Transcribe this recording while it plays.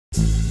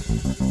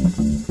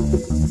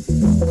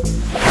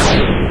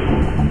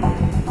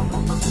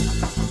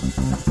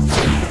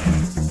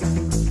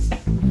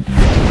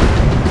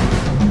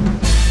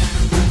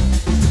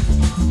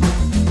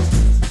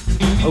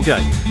Okay.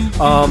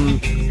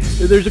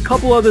 There's a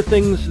couple other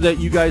things that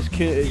you guys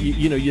can,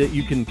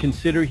 you can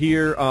consider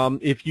here.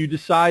 If you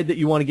decide that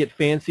you want to get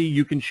fancy,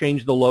 you can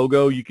change the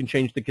logo. You can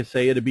change the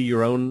Kaseya to be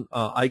your own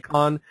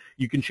icon.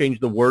 You can change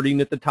the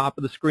wording at the top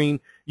of the screen.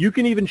 You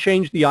can even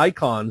change the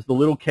icons, the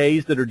little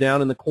Ks that are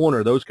down in the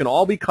corner. Those can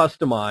all be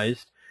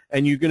customized,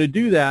 and you're going to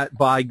do that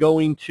by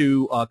going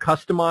to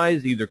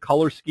customize, either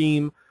color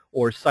scheme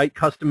or site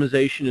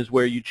customization is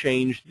where you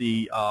change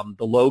the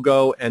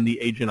logo and the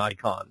agent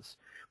icons.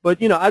 But,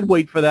 I'd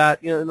wait for that.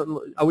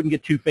 I wouldn't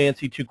get too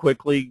fancy too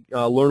quickly,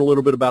 learn a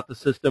little bit about the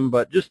system,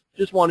 but just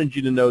wanted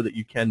you to know that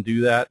you can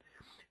do that.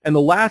 And the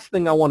last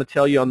thing I want to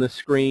tell you on this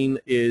screen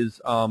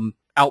is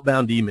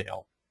outbound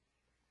email.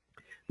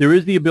 There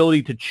is the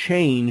ability to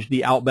change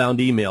the outbound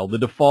email. The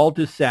default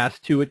is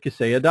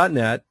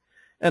sas2@kaseya.net,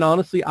 and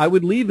honestly, I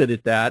would leave it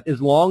at that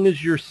as long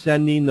as you're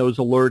sending those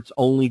alerts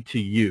only to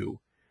you.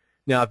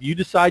 Now, if you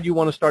decide you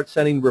want to start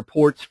sending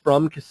reports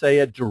from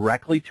Kaseya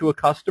directly to a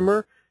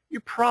customer, you're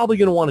probably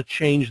going to want to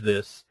change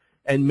this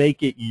and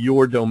make it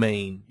your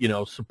domain,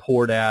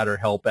 support at or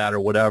help at or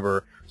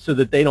whatever, so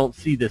that they don't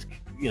see this,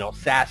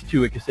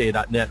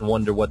 sas2@kaseya.net and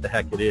wonder what the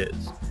heck it is.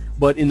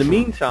 But in the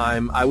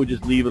meantime, I would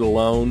just leave it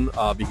alone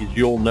because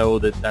you'll know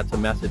that that's a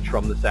message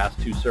from the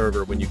SAS2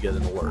 server when you get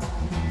an alert.